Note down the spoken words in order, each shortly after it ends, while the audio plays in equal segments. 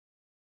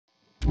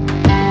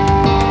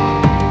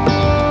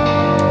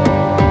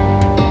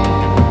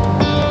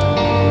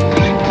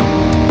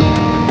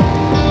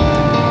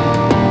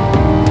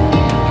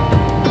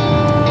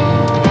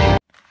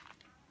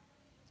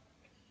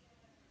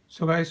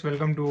So guys,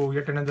 welcome to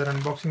yet another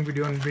unboxing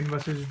video on Win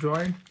vs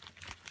Droid,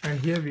 and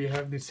here we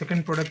have the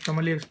second product from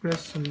AliExpress.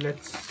 So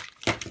let's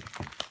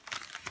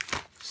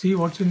see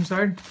what's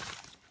inside.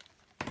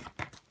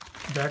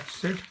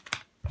 That's it.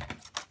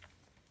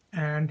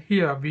 And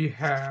here we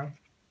have,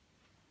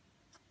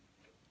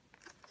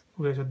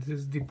 okay, so this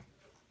is the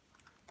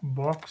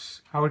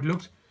box, how it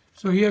looks.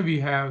 So here we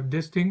have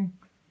this thing,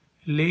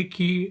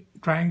 Leica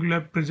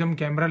triangular prism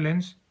camera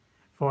lens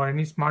for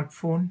any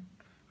smartphone.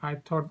 I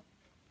thought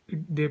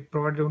they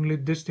provided only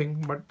this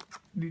thing, but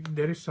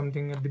there is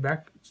something at the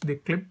back. It's the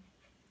clip.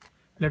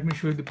 Let me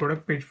show you the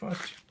product page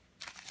first.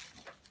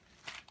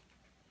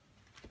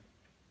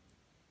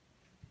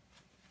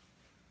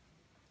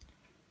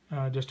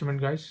 Just a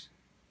minute, guys.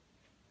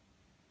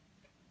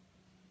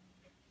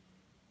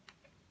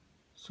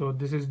 So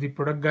this is the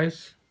product,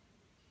 guys.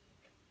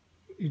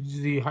 It's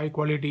the high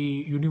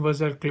quality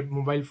universal clip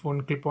mobile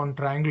phone clip-on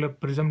triangular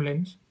prism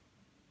lens.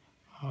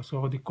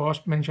 So the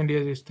cost mentioned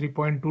here is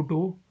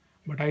 3.22,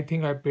 but I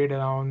think I paid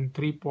around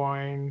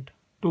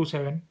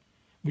 3.27,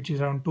 which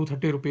is around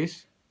 230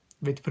 rupees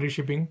with free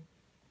shipping.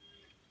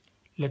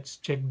 Let's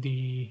check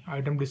the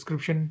item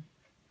description.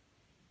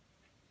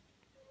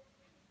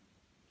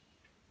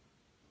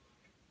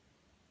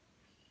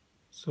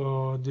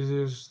 So this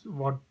is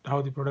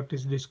how the product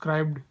is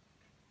described.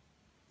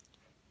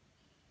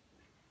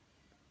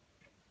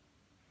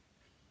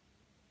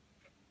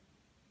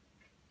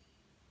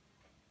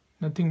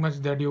 Nothing much,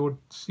 that you would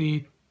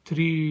see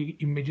 3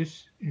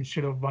 images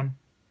instead of 1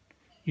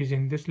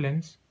 using this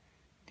lens.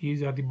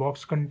 These are the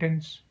box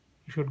contents.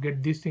 You should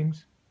get these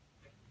things.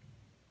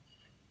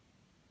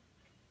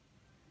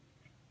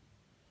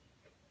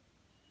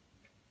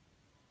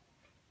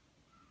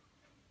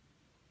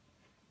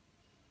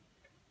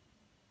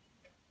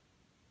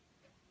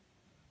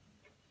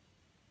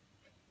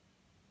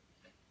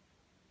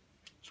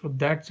 So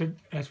that's it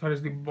as far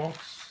as the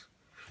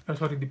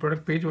the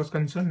product page was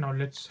concerned. Now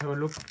let's have a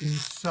look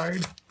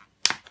inside.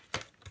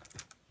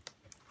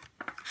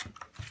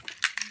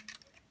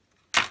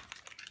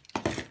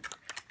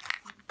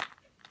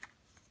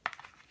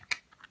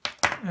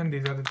 And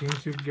these are the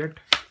things you get.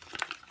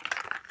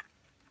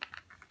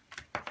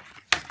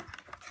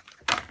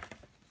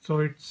 So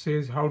it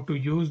says how to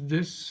use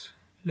this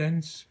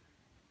lens.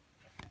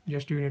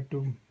 Just you need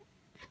to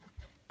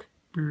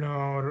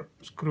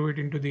screw it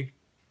into the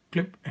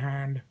clip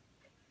and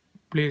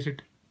place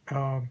it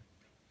on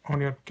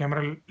your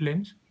camera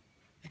lens.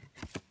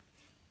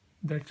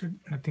 That's it,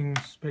 nothing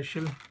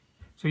special.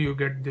 So you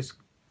get this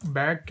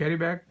carry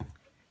bag,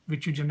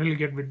 which you generally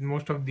get with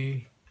most of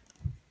these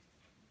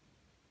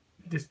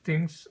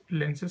things,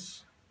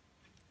 lenses.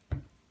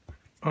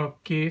 A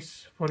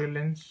case for a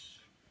lens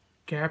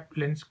cap,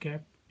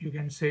 you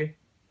can say.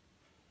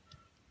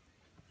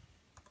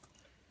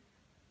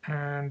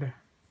 And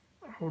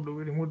how do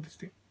we remove this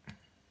thing?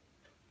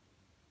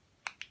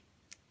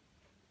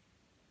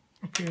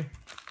 Okay,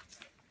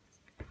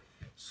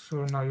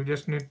 so now you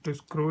just need to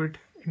screw it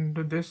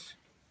into this,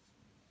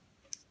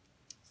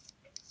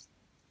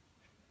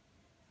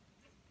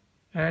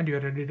 and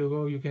you're ready to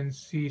go. You can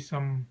see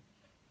some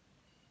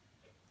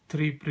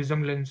 3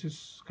 prism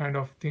lenses kind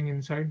of thing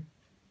inside.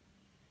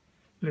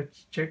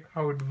 Let's check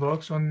how it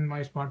works on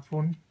my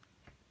smartphone.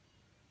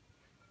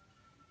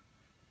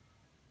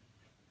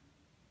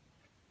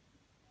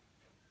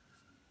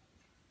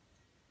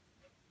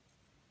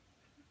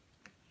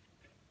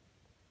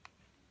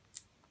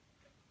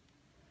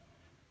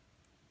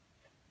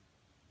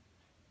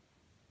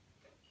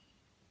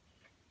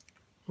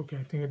 Okay,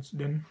 I think it's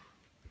done.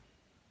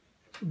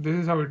 So this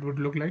is how it would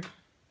look like.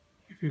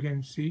 If you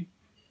can see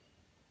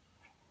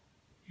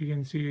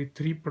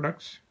 3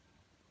 products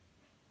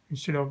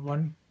instead of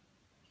 1.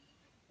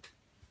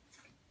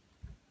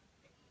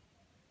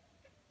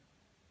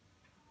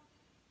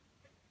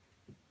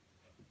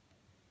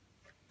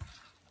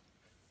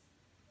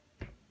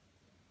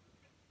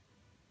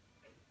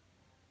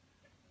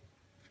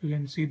 If you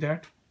can see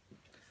that.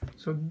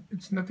 So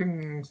it's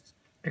nothing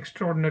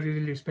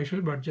extraordinarily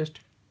special, but just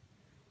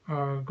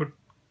a good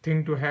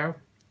thing to have.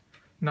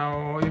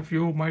 Now, if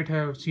you might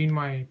have seen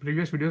my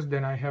previous videos,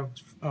 then I have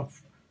a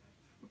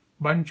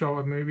bunch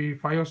of maybe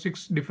 5 or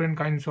 6 different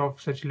kinds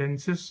of such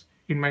lenses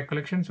in my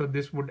collection, so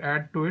this would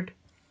add to it.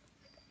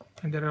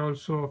 And there are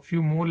also a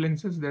few more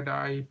lenses that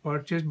I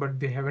purchased but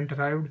they haven't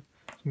arrived,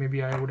 so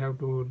maybe I would have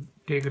to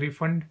take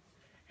refund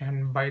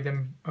and buy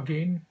them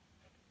again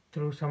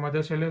through some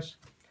other sellers.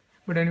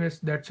 But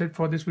anyways, that's it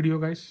for this video,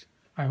 guys.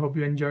 I hope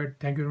you enjoyed.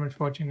 Thank you very much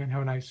for watching and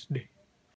have a nice day.